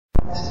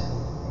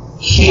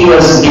he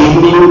was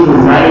beginning to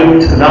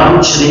write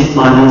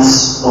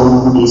Ramcharitmanas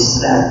from the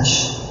scratch.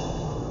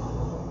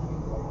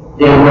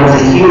 There was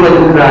a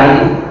human cry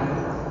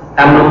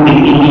among the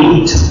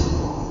elite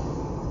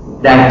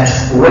that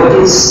what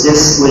is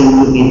this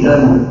going to be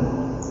done?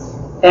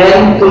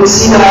 And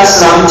Tulsidas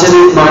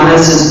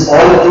Ramcharitmanas is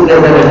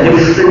altogether a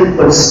different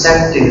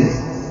perspective.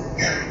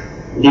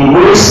 The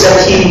words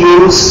that he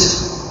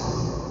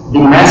used, the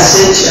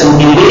message and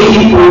the way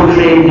he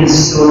portrayed the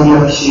story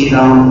of Sri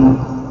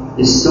Ram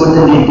is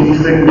totally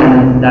different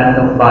than that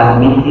of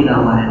Valmiki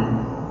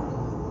Ramayana.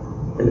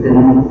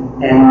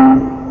 And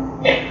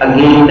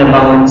again,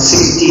 about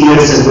 60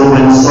 years ago,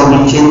 when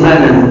Swami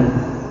Chinmayan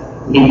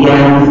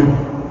began,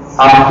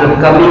 after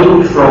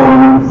coming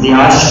from the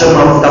ashram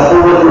of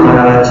Tapovan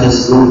Maharaj,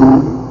 his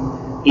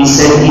guru, he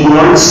said he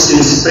wants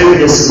to spread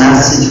this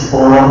message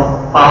for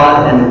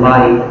far and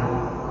wide.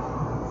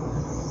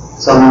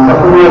 So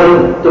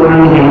Tapovan told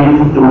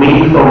him to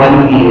wait for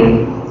 1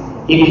 year.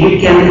 If you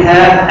can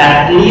have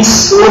at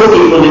least 4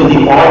 people in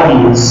the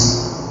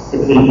audience, it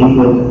will be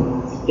good.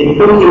 It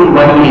took him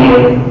 1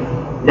 year.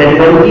 Then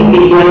when he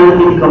began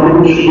the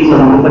commentaries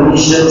on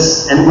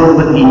Upanishads and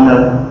Bhagavad Gita,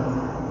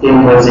 there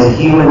was a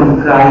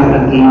human cry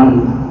again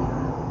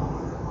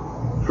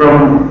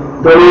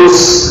from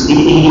those, the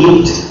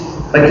elite,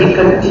 but he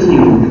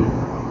continued.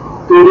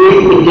 Today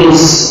it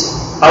is,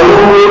 our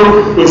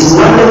work is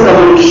not a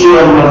commentary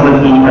on Bhagavad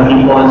Gita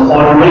because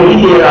already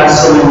there are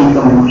so many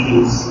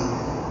commentaries.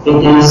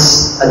 It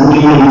is a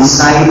new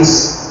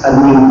insights, a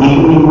new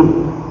beginning,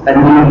 a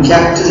new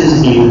chapter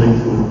is being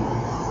written.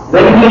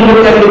 When we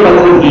look at the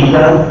Bhagavad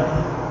Gita,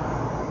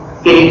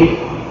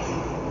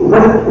 who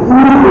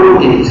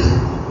wrote it?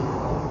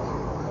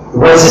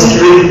 Was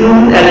it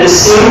written at the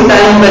same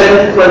time when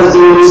it was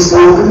being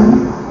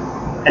spoken?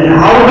 And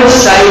how much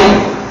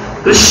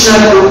time Krishna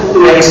took to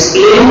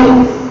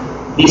explain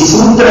the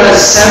sutras,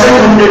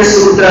 700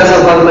 sutras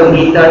of Bhagavad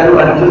Gita to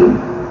Arjuna?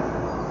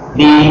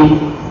 The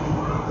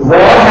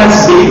war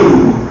has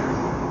begun,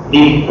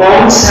 the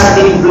bombs have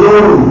been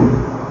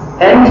blown,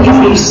 and he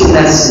gives the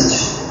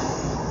message.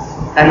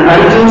 And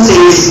Arjuna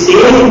says,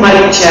 take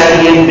my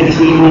chariot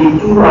between the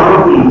two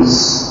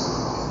armies.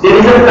 There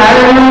is a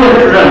parallel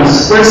that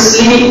runs.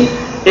 Firstly,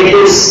 it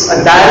is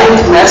a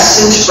direct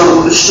message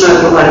from Krishna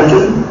to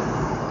Arjuna,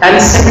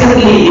 and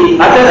secondly,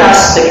 the other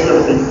aspect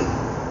of it.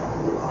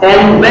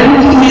 And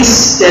when he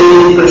is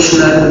telling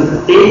Krishna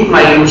to take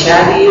my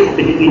chariot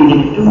between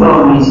the two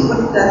armies,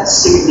 what that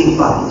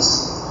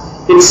signifies?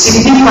 It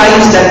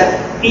signifies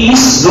that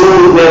peace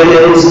zone where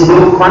there is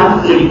no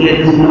conflict,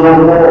 there is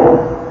no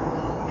war.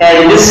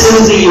 And this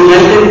is the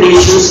United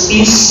Nations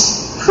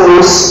peace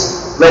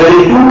force, where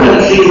the two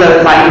countries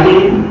are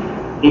fighting,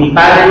 the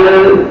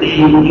parallel, the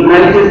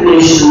United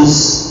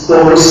Nations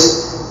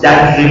force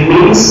that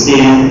remains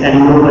there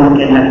and no one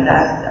can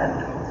attack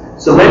that.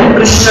 So when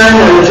Krishna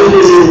and Arjuna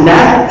is in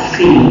that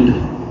field,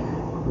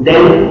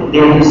 then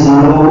there is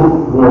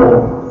no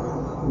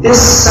war. This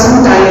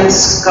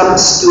sometimes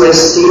comes to a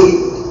state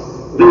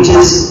which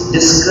is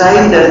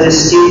described as the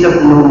state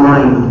of no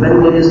mind,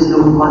 when there is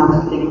no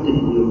conflict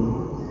in you.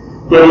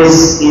 There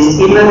is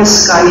the inner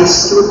sky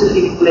is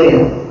totally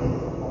clear.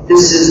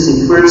 This is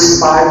the first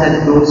part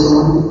that goes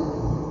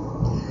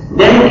on.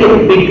 Then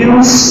it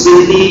begins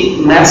with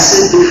the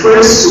message, the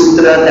first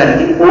sutra, that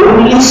the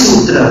only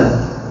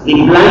sutra, the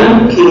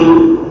blind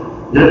king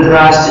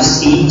Dhritarashtra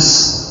speaks,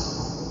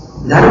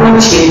 Dharma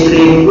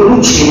Kshetre, Kuru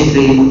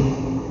Kshetre,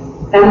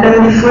 and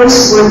then the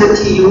first word that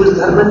he used,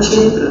 Dharma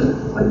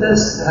Kshetra. What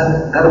does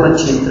Dharma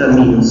Kshetra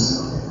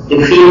means? The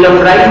field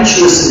of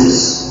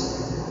righteousness.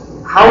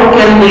 How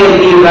can there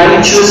be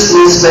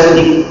righteousness when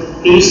the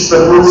peace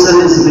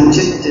proposal is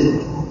rejected?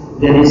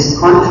 There is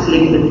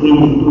conflict between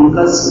the two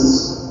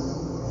cousins.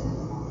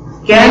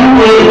 Can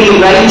there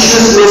be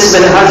righteousness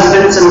when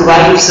husbands and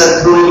wives are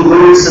throwing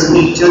words on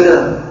each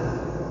other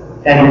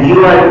and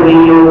you are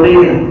doing your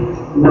prayer?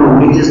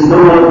 No, it is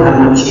no more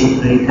Dharma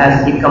Kshetra, it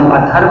has become a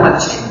Dharma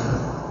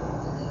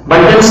Kshetra.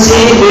 But when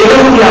say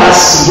Veda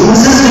Vyasa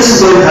uses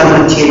this word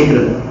Dharma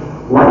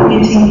Kshetra, why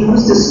did he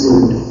use this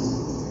word?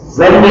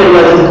 When there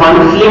was a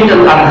conflict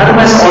and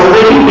Adharma has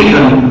already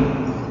begun,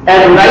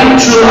 and right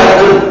through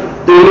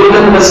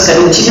Duryodhana was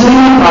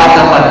continuing path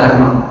of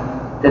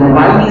Adharma, then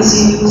why is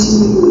he using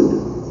the word?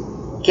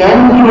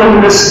 Can you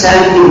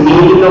understand the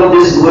meaning of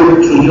this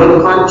word through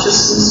your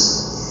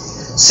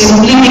consciousness?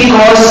 Simply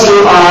because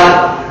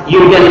you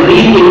can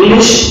read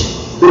English,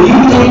 do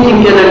you think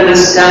you can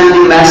understand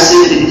the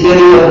message, the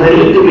theory of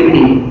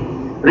relativity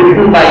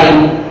written by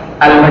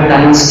Albert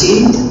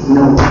Einstein?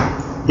 No.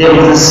 There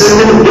is a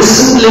certain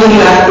discipline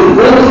you have to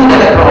go through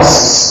that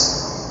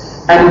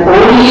process. And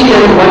only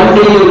then one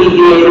day you will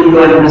be able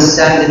to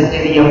understand the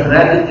theory of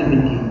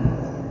relativity.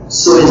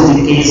 So is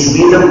the case.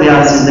 Veda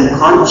Vyasa is the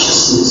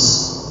consciousness.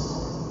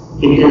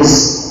 It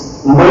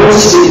is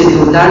merged with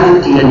the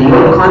totality and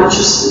your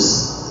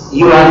consciousness.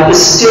 You are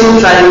still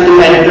trying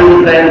to enter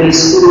the primary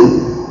school.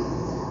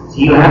 So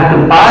you have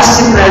to pass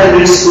the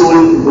primary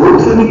school, go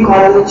through the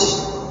college,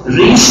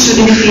 reach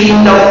to the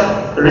field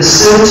of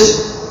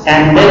research,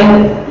 and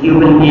then you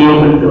will be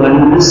able to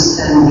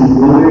understand the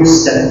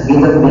words that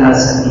Veda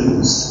Vyasa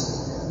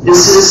used.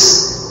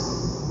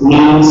 This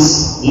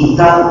means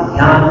Gita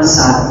Dhyana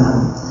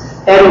Sadhana.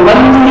 And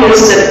one thing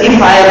is that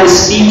if I am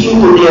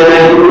speaking today and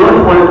I do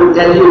not want to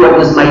tell you what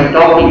is my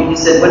topic, he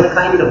said, what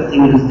kind of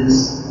thing is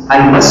this?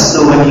 I must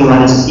know what you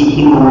are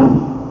speaking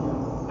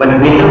on. But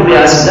Veda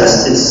Vyasa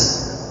does this.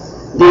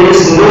 There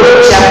is no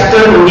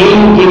chapter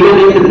name given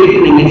in the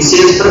beginning. It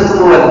says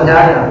Prathamo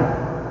Adhyaya.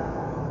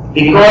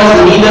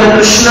 Because neither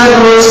Krishna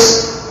knows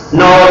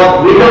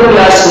nor Veda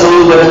Vyasa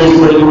knows what he is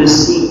going to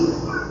speak.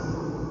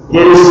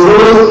 There is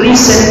no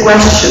preset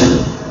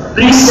question,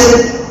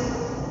 preset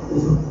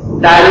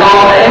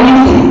dialogue or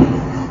anything.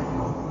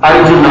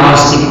 Arjuna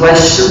asks the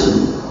question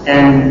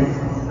and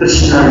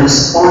Krishna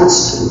responds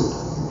to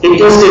it. It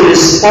is the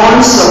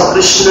response of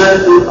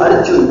Krishna to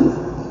Arjuna.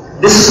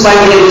 This is why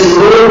there is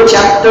no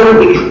chapter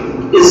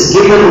name is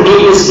given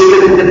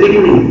in the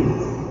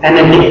beginning. And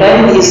at the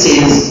end he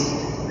says,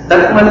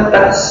 Tatmat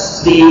Tat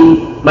Sri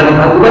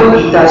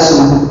Bhagavad Gita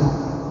Su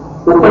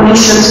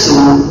Upanishad Su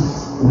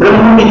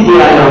Brahma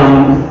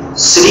Vidyayam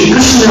Sri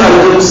Krishna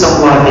Arjuna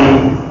Samvade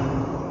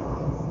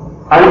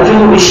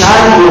Arjuna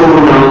Vishal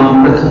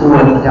Yoganam Prathamo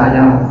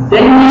Adhyaya.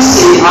 Then we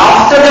say,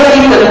 after that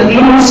he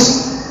concludes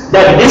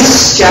that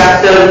this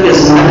chapter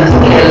is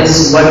nothing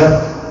else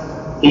but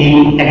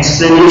the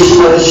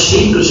explanation of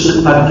Sri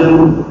Krishna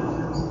Arjuna.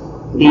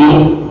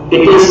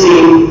 It is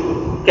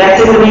the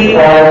category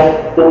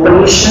of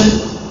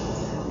Upanishad.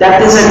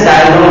 That is a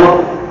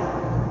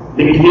dialogue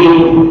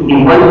between the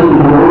one who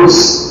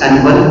knows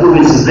and one who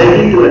is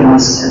ready to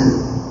understand.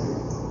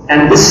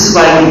 And this is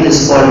why it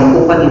is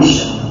called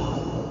Upanishad.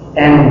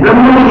 And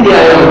Brahma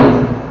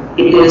Vidyayam,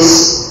 it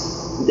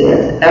is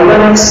the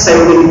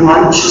ever-expanding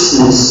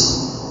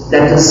consciousness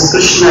that is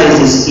Krishna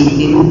is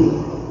speaking,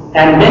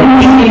 and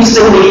then he gives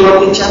the name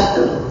of the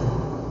chapter.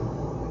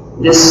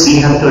 This we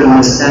have to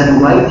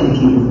understand, why did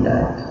he do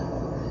that?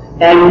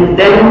 And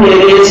then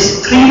there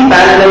is three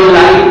parallel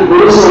lines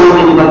goes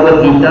on in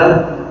Bhagavad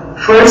Gita.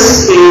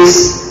 First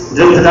is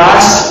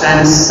Dhritarashtra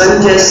and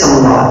Sanjay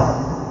Samvad.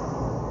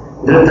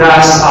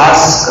 Dhritarashtra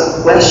asks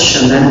a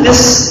question, and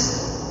this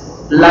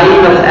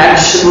line of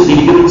action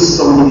begins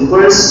from the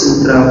first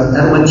sutra,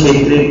 Dharma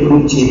Chetre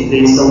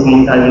Kurukshetre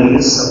Samhita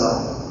Yudhisthava.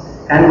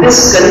 And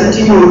this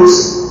continues,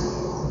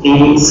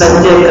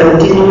 Sanjay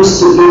continues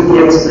to give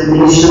the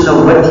explanation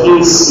of what he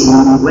is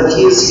seeing, what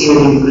he is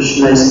hearing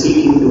Krishna is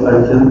speaking to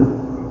Arjuna.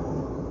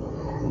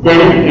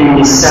 Then in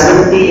the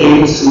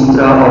 78th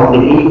sutra of the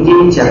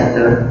 18th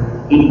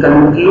chapter, he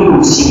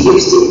concludes, he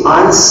gives the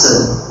answer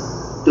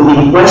to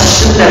the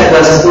question that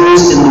was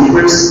posed in the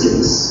first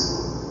place.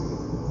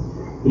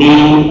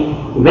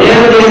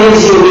 Where there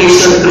is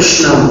Yogeshwar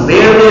Krishna,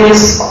 where there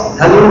is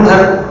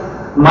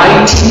Dhanurdhar,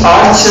 mighty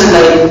archer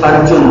like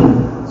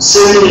Arjuna,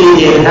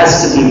 certainly there has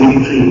to be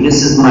victory.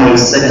 This is my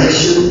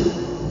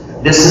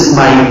suggestion, this is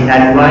my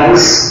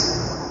advice.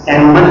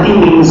 And Mati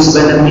means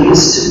when a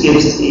minister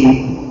gives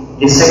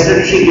the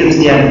secretary gives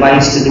the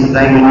advice to the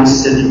prime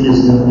minister, it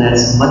is known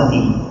as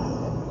Mati.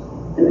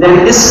 And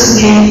then this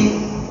is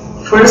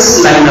the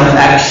first line of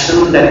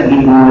action that we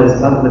know as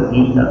Bhagavad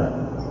Gita.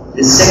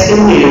 The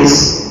second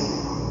is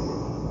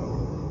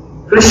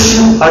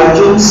Krishna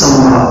Arjuna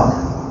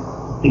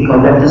Samvad,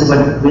 because that is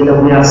what Veda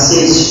Vyasa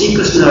says, Sri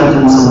Krishna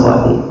Arjuna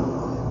Samvade,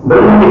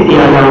 Brahma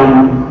Vidyayam.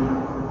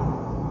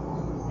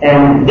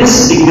 And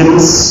this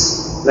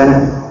begins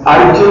when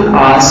Arjuna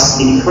asks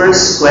the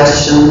first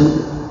question,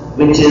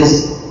 which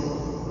is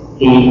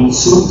the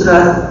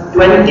Sutra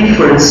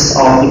 21st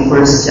of the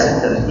first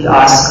chapter. He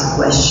asks a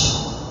question.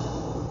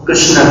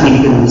 Krishna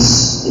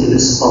begins the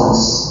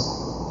response.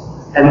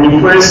 And the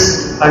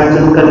first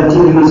Arjuna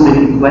continues with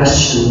the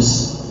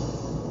questions.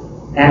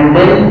 And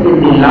then in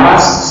the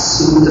last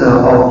sutra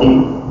of the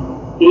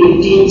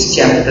 18th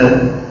chapter,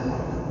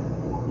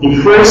 the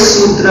first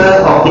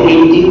sutra of the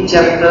 18th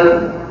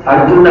chapter,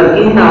 Arjuna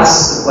again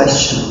asks a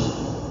question.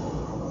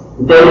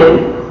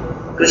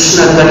 Then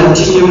Krishna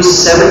continues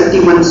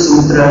 71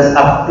 sutras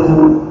up to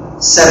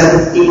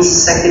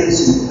 72nd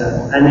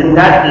sutra. And in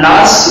that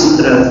last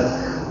sutra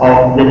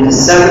of the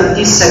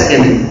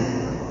 72nd,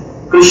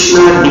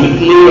 Krishna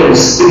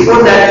declares,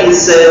 before that he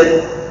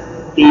said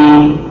the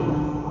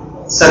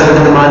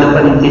Sarvadharmana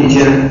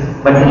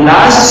Paritijya, but the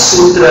last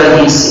sutra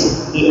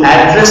he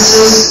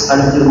addresses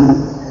Arjuna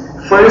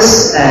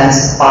first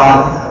as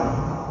Partha.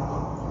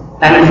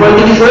 And for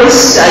the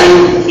first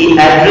time he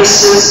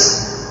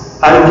addresses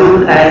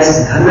Arjuna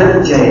as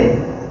Dhananjaya.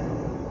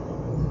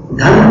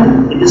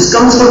 Dhan, it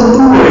comes from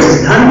two words,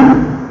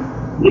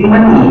 Dhan, the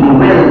money, the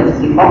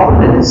wealth, the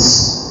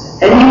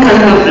opulence, any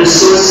kind of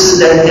resources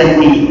that can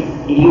be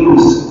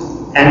used.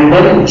 And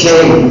then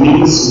Jay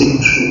means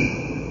victory.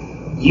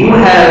 You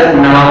have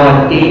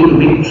now attained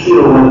victory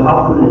over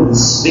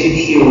opulence,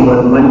 victory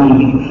over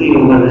money, victory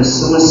over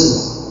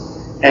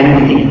resources, and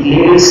it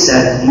declares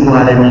that you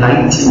are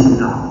enlightened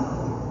now.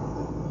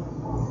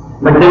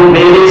 But then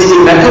where is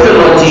the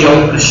methodology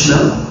of Krishna?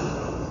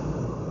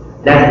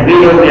 That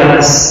Veda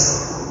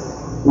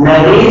Vyasa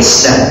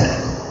narrates that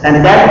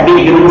And that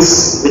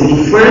begins with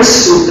the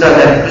first sutra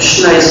that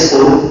Krishna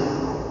spoke,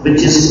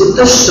 which is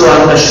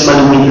Uttashtvā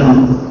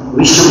Kashmalmitam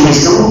Vishwame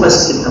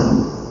Samupastitam.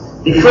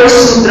 The first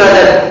sutra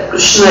that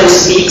Krishna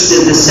speaks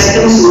is the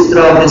second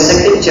sutra of the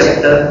second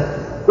chapter,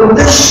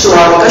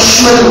 Uttashtvā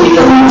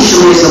Kashmalmitam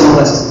Vishwame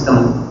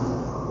Samupastitam.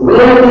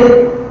 Where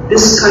did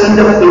this kind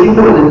of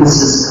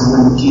influences come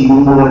into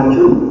you or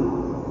to?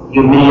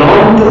 You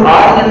belong to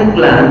Aryan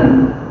clan.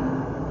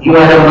 You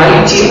are a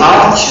mighty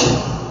archer.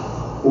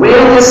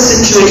 Where this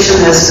situation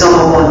has come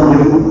upon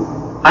you,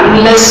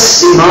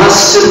 unless the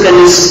master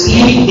can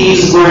speak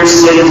these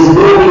words, there is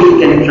no way he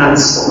can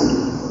transform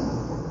you.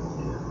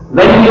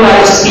 When you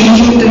are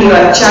speaking to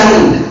your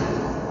child,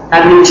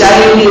 and the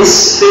child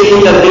is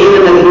failing again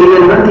and again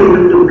and not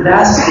able to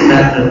grasp the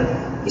matter,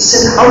 he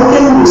said, how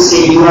can you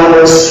say you are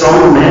a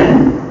strong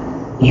man?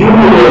 You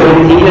know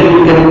everything and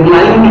you can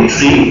climb the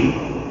tree,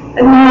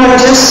 and you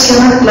just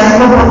cannot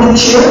climb up on the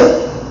chair.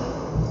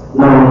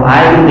 No,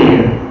 I am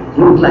there.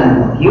 You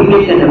climb up, you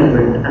make an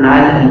effort, and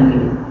I'll help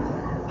you.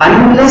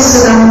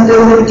 Unless and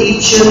until the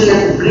teacher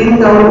can bring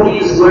down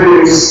these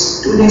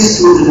words to the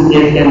student,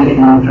 there can be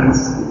no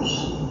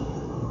transformation.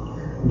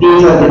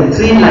 These are the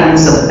three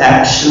lines of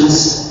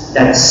actions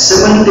that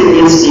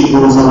simultaneously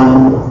goes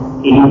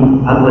on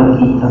in Bhagavad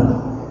Gita.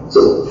 So,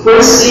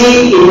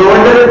 firstly, in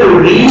order to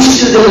reach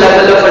to the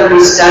level of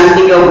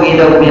understanding of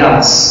Veda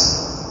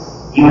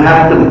Vyasa, you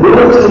have to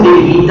go through the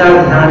Gita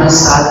Dhyan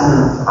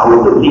Sadhana, how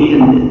to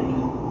begin it.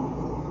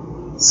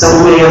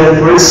 Somewhere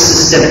the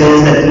first step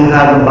is that you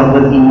have a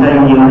Bhagavad Gita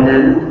in your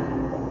hand.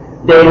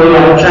 Then you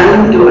are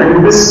trying to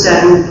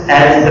understand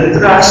as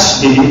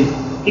Dhritarashtra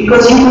did,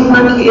 because he could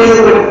not hear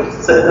what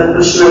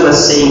Krishna was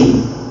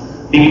saying,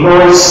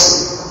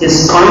 because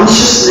his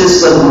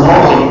consciousness was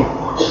moving.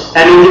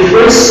 And in the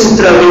first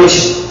sutra, which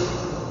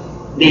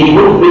the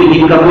book will be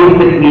coming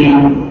between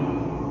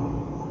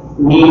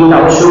me,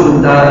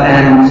 Avadhuta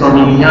and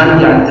Swami Dhyan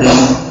Yatri,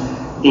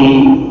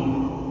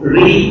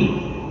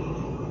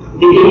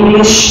 the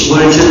English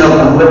version of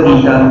Bhagavad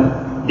Gita,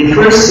 the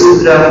first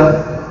sutra,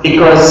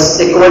 because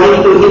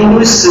according to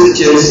Hindu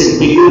scriptures it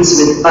begins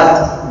with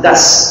At,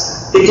 thus.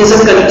 It is a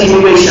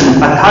continuation.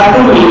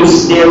 Athato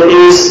means there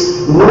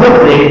is no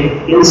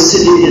break,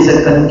 instead it is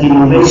a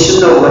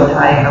continuation of what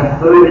I have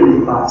heard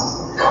in the past.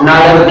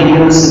 Nada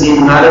begins with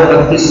Nada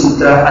Bhakti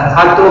Sutra,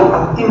 Athato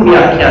Bhakti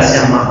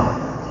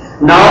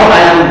Vyakhyasamaha. Now I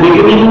am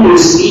beginning to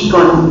speak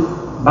on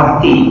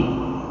Bhakti.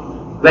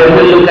 When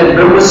we look at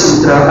Brahma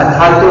Sutra,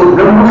 Athato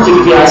Brahma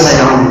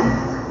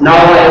Jigyasayam. Now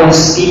I am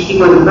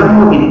speaking on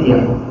Brahma Vidya.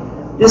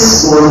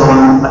 This goes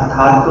on,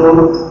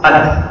 Athato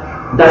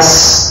At,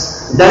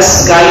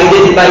 thus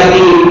guided by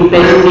the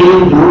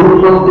impending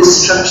doom of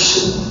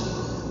destruction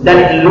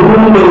that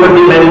loomed over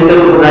the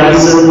mental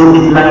horizon of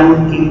the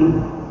blind king.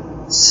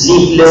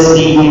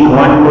 Sleeplessly he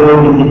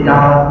wandered in the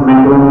dark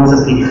meadows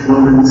of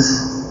ignorance,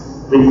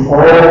 with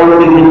all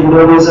the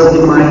windows of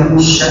the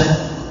mind shut.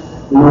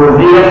 No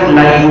ray of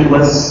light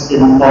was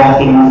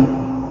informing.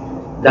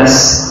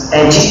 Thus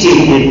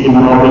agitated,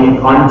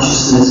 immobile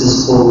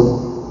consciousness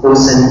spoke, O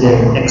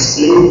Sanjay,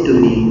 explain to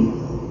me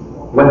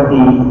what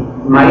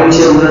my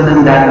children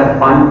and that of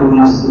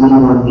Pandu is doing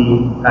on the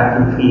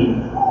battlefield.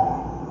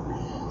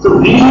 So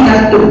we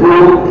have to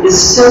go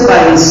step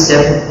by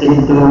step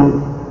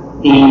into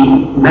the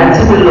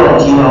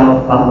methodology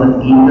of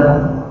Bhagavad Gita,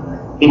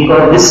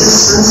 because this is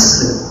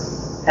Sanskrit.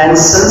 And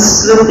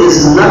Sanskrit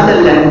is not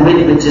a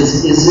language which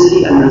is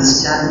easily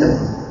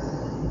understandable.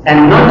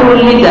 And not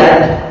only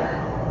that,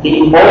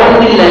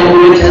 all the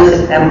language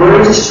has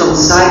emerged from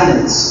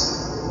silence.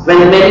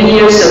 When many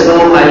years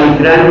ago my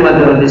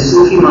grandmother, the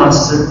Sufi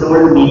master,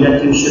 told me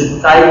that you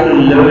should try to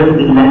learn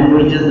the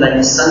languages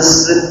like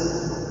Sanskrit,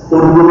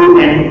 Urdu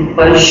and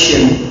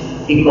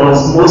Persian,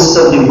 because most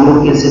of the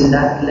book is in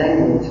that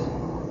language.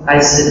 I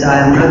said,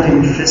 I am not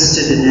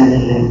interested in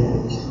any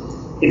language.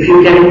 If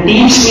you can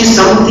teach me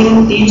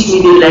something, teach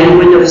me the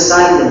language of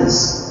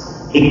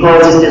silence,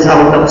 because it is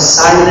out of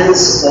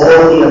silence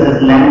all the other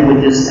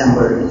languages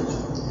emerge.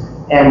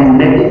 And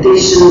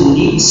meditation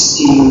leads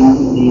to you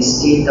in the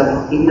state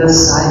of inner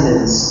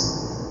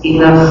silence,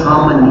 inner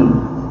harmony,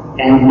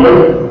 and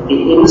then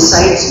the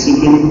insights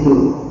begin to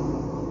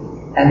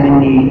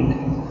emanate.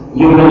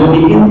 You will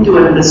begin to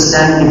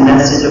understand the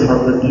message of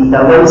Bhagavad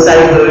Gita. Once I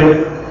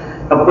heard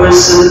a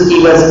person, he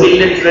was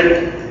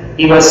illiterate.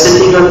 He was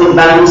sitting on the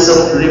banks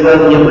of river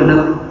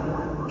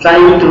Yamuna,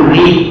 trying to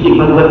read the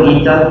Bhagavad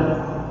Gita.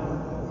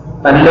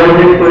 A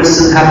learned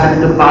person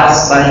happened to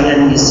pass by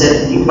and he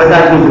said, what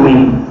are you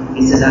doing?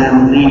 He said, I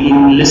am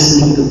reading,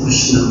 listening to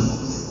Krishna.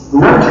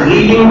 Not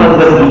reading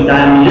Bhagavad Gita, I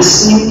am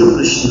listening to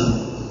Krishna.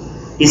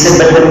 He said,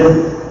 but then,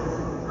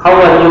 how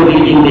are you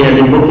reading there?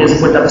 The book is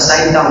put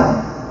upside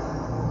down.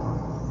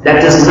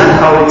 That is not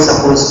how it's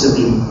supposed to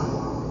be.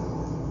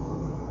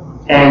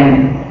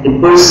 And the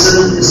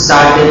person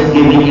started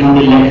giving him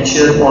the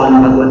lecture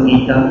on Bhagavad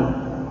Gita,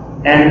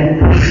 and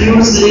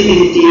profusely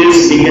the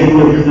tears began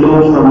to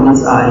flow from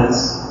his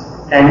eyes.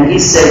 And he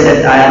said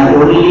that I am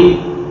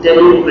only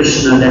telling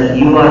Krishna that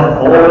you are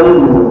all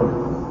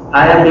more.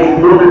 I am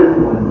ignorant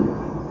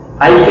one.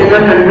 I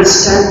cannot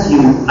understand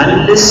you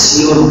unless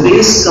your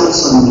grace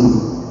comes on me.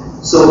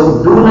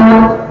 So do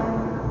not,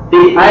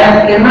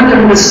 I cannot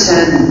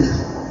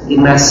understand the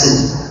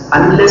message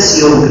unless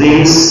your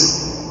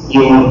grace,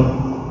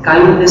 your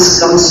kindness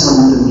comes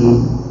on to me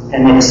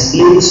and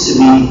explains to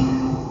me.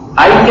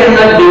 I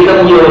cannot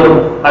become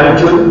your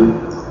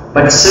Arjuna,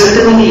 but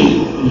certainly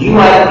you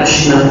are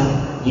Krishna.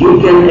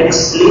 You can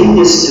explain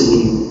this to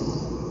me.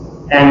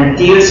 And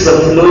tears were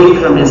flowing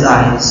from his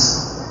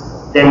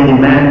eyes. Then the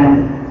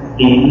man,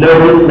 the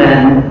learned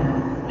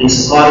man, the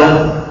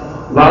scholar,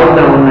 bowed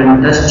down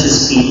and touched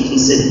his feet. He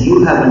said,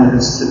 you have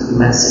understood the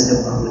message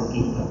of Bhagavad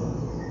Gita.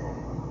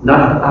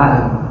 Not I.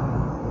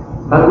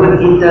 Bhagavad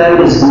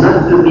Gita is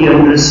not to be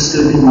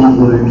understood in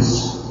the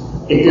words.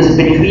 It is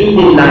between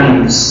the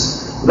lines.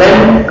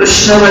 When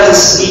Krishna was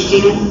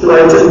speaking to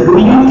Arjuna, do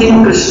you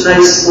think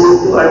Krishna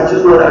spoke to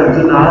Arjuna or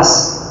Arjuna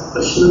asked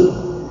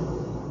Krishna?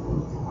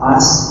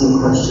 Asked the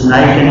question.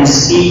 I can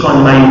speak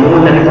on my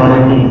own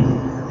authority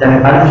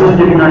that Arjuna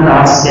did not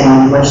ask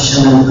any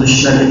question and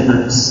Krishna did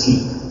not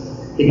speak.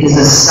 It is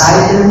a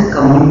silent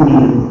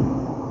communion.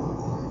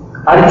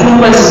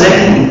 Arjuna was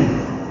ready,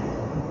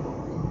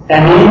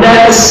 and in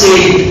that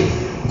state,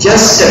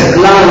 just a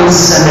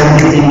glance and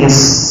everything is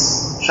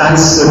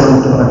transferred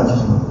onto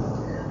Arjuna.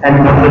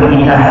 And Bhagavad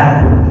Gita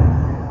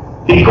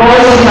happened.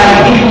 Because if I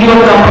give you a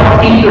cup of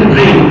tea to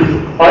drink,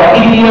 or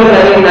give you a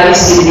very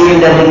nice Indian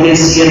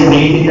delicacy and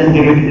make it and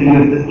give it to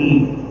you to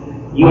eat,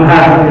 you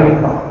have your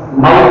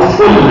mouth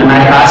full, and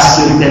I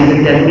ask you, can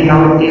you tell me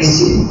how it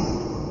tastes?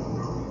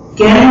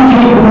 Can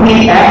you do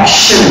the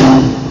action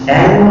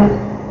and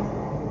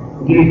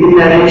give the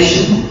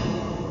narration?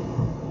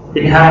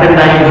 It happened,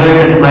 I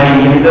heard that my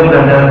younger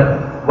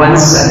brother,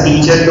 once a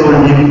teacher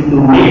told him to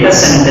make a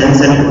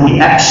sentence and do the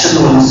action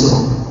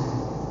also.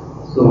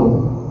 So,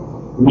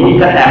 make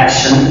an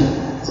action.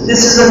 So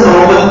this is a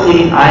normal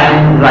thing I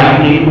am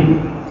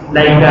writing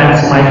like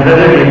that. So my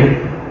brother did.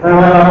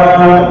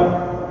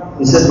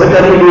 He said, what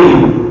are you doing?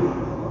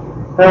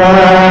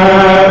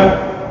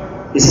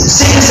 He said,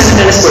 say the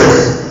sentence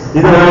first.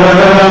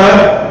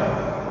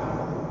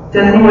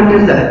 Tell me what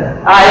is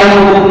that? I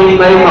am opening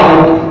my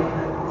mouth.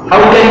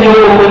 How can you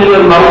open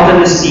your mouth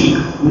and speak?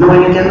 No,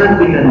 it cannot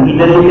be done.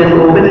 Either you can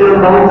open your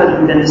mouth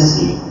or you can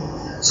speak.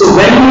 So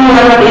when you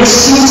are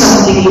tasting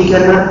something, you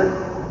cannot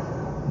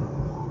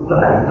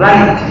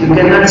write, you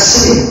cannot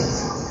say.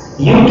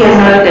 You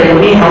cannot tell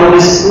me how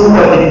this food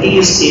or the tea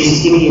is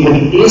tasting. You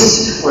will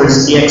taste it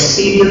first. The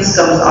experience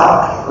comes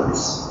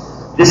afterwards.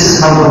 This is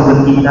how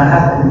Bhagavad Gita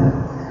happened.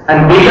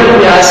 And Veda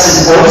Vyasa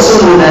is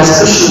also known as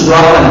Krishna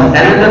Dwapan,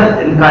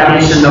 another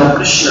incarnation of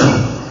Krishna.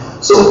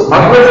 So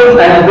Bhagavad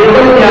and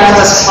Veda Vyasa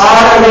was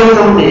far away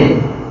from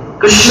there.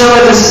 Krishna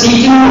was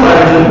speaking to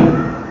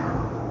Arjuna.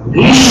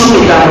 Bhishma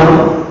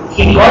Pitama,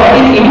 he got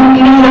the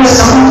inkling that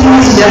something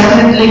is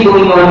definitely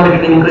going on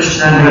between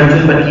Krishna and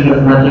Arjuna, but he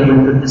was not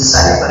able to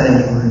decipher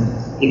anyone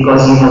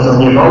because he was on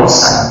the wrong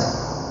side.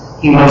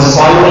 He was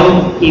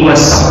following, he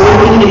was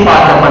supporting the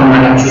path of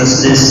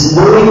unrighteousness,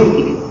 knowing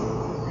it.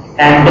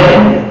 And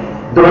then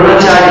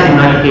Dronacharya did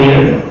not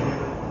care.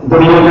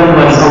 Duryodhana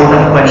was out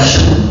of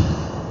question.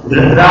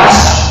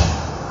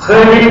 Dhritarashtra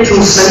heard it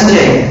through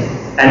Sanjay,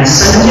 and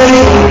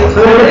Sanjay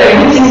heard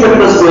everything that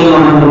was going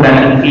on the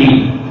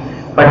battlefield.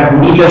 But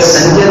neither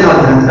Sanjay nor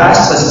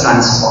Dhritarashtra was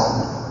transformed.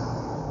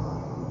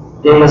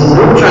 There was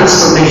no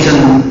transformation.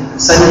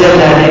 Sanjay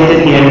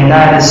narrated the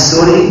entire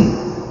story.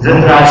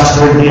 Dhritarashtra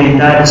heard the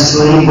entire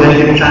story. Were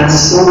they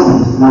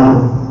transformed? No.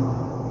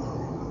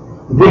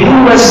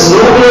 Vidu was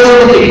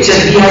nowhere in the picture.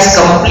 He has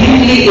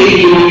completely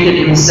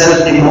alienated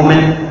himself the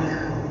moment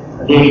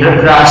the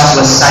Dhritarashtra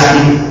was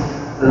siding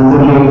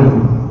Duryodhana.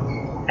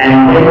 And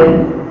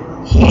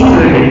then he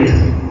heard it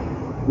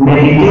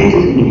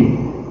meditatively.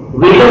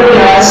 Veda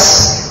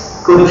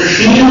Vyasa could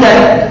feel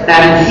that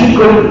and he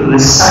could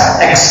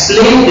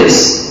explain this.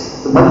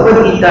 The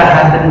Bhagavad Gita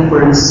happened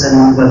first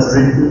and was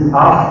written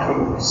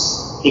afterwards.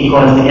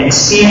 Because the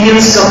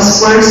experience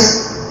comes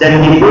first,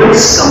 then the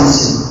words comes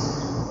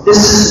in.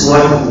 This is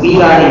what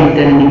we are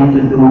intending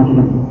to do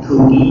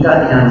through Gita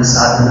Dhyan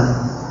Sadhana.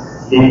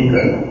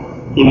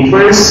 The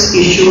first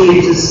issue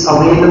which is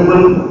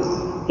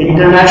available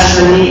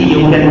internationally,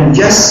 you can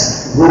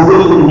just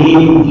Google the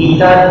name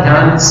Gita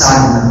Dhyan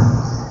Sadhana.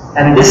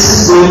 And this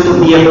is going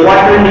to be a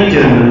quarterly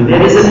journal.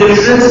 There is a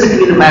difference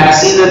between a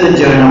magazine and a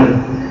journal.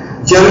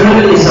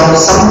 Journal is of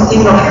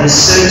something of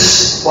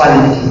research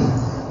quality.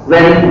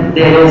 When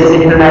there is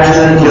an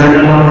international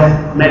journal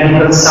of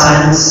medical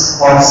science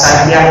or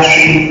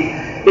psychiatry,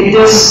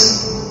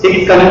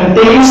 it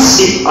contains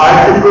the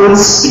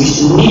articles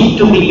which need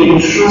to be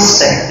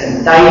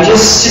introspected,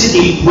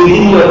 digested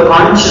within your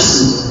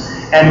consciousness.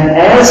 And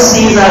as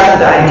these are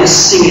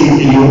digesting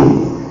into you,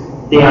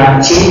 they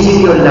are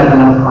changing your level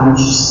of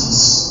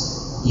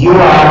consciousness. You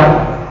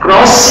are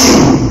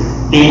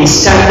crossing the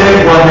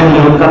standard 1 and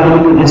you are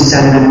coming to the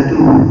standard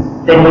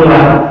 2. Then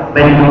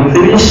when you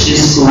finish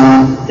this school,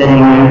 then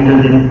you enter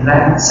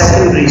the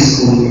secondary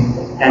school.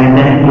 and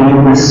then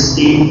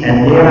university,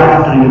 and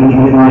thereafter you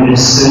begin your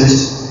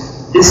research.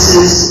 This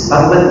is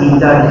Bhagavad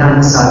Gita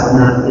Dhyana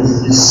Sadhana,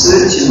 is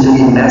research into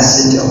the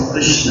message of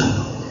Krishna.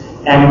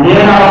 And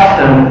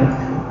thereafter,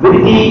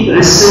 with the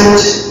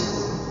research,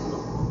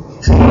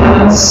 3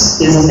 months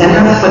is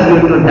enough for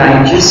you to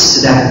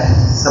digest that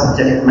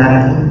subject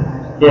matter.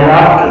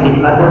 Thereafter,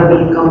 the other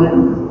will come in.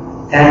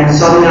 And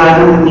sorry, I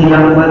don't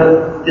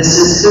remember, this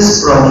is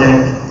his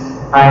project.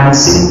 I am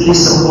simply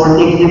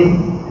supporting him.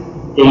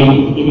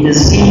 It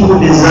is he who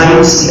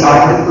designs the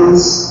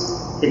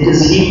articles. It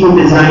is he who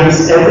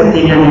designs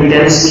everything, and he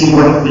tells me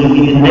what will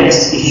be the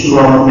next issue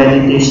of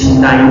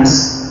Meditation Times.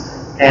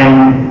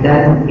 And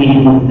then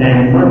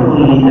and not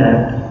only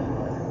that,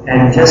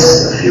 and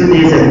just a few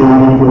days ago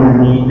he told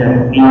me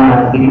that we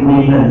are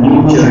beginning a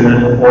new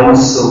journal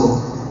also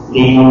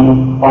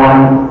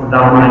on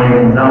Ramayana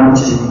and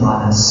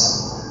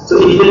Ramcharitmanas. So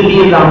it will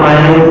be a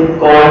Ramayana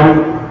called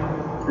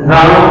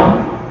Rama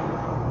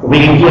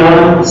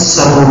Gita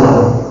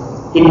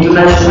Sadhana,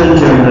 International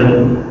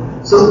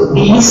Journal. So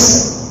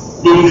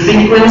the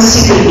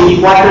frequency will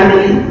be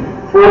quarterly,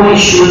 4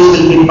 issues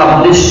will be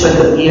published for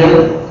the year,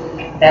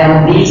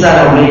 and these are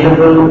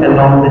available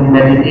along with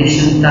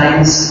Meditation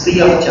Times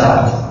free of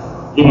charge.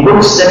 The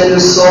books that you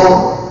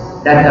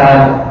saw that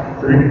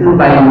are written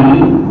by me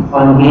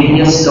on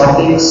various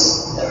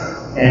topics,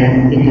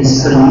 and it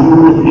is for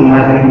you if you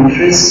have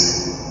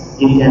interest,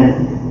 you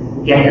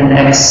can get an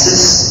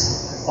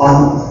access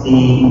on the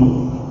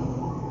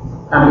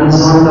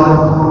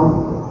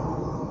Amazon.com.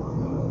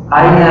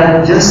 I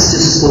have just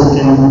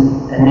spoken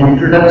an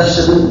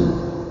introduction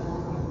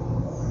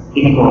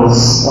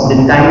because of the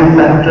time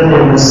factor.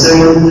 There were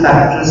certain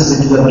factors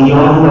which were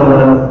beyond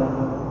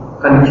our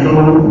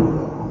control,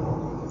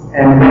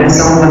 and when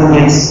someone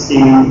gets the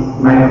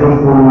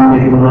microphone,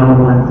 they do not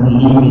want to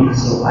leave it,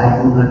 so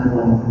I do not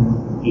want to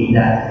be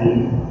that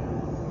way.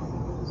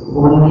 So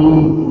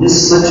only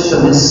this much for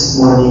this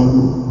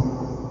morning,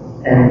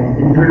 an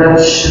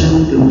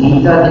introduction to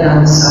Gita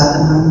Dhyan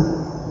Sadhana.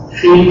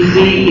 Feel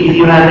free, if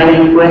you have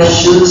any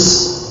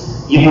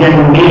questions, you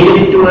can mail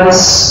it to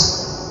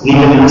us, we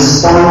will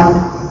respond.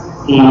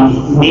 The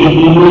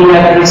email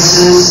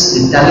addresses,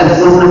 the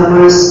telephone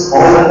numbers,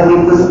 all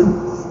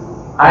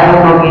available. I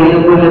am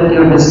available at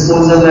your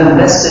disposal, and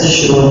rest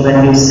assured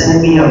when you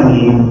send me a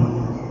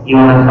mail, you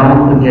are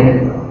bound to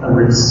get a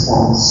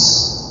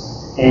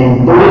response.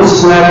 And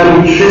those who have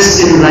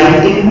interest in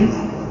writing,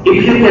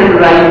 if you can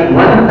write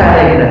 1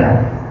 paragraph,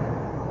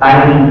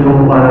 I will do,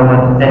 or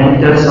our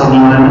editors or the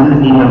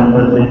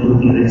number will do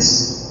the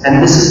rest.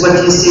 And this is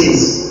what he says.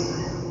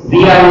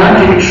 We are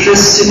not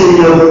interested in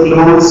your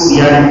clothes,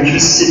 we are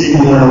interested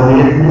in your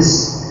awareness.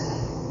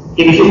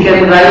 If you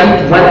can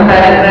write 1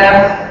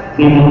 paragraph,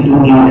 we will do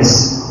the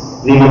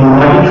rest. We will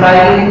modify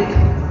it,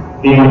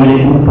 we will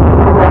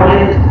improve on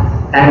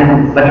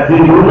it, but we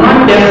do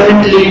not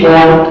definitely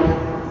want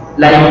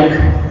like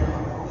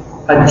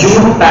a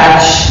jute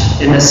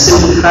patch in a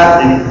silk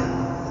fabric,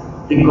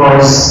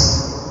 because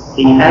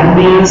the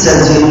ambience,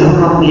 as you look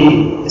on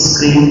the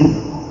screen,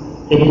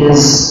 it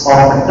is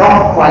of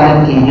top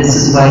quality. This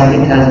is why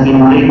it has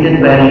been rated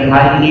very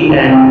highly,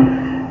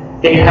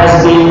 and it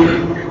has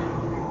been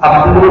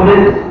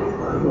uploaded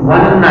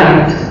one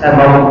night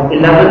about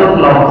 11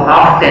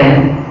 o'clock,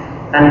 10:30,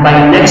 and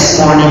by next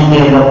morning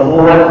there were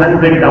over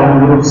 100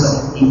 downloads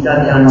of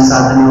Gita Dhyan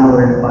Sadhana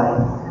worldwide.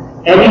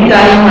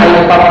 Anytime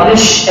I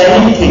publish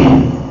anything,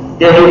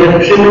 there is a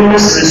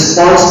tremendous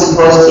response,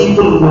 because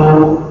people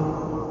know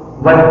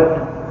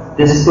what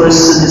this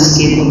person is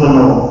capable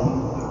of,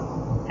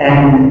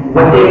 and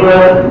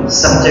whatever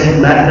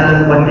subject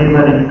matter,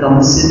 whatever it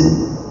comes in,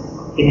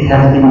 it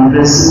has been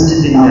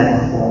presented in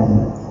that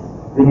form.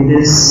 With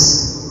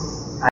this,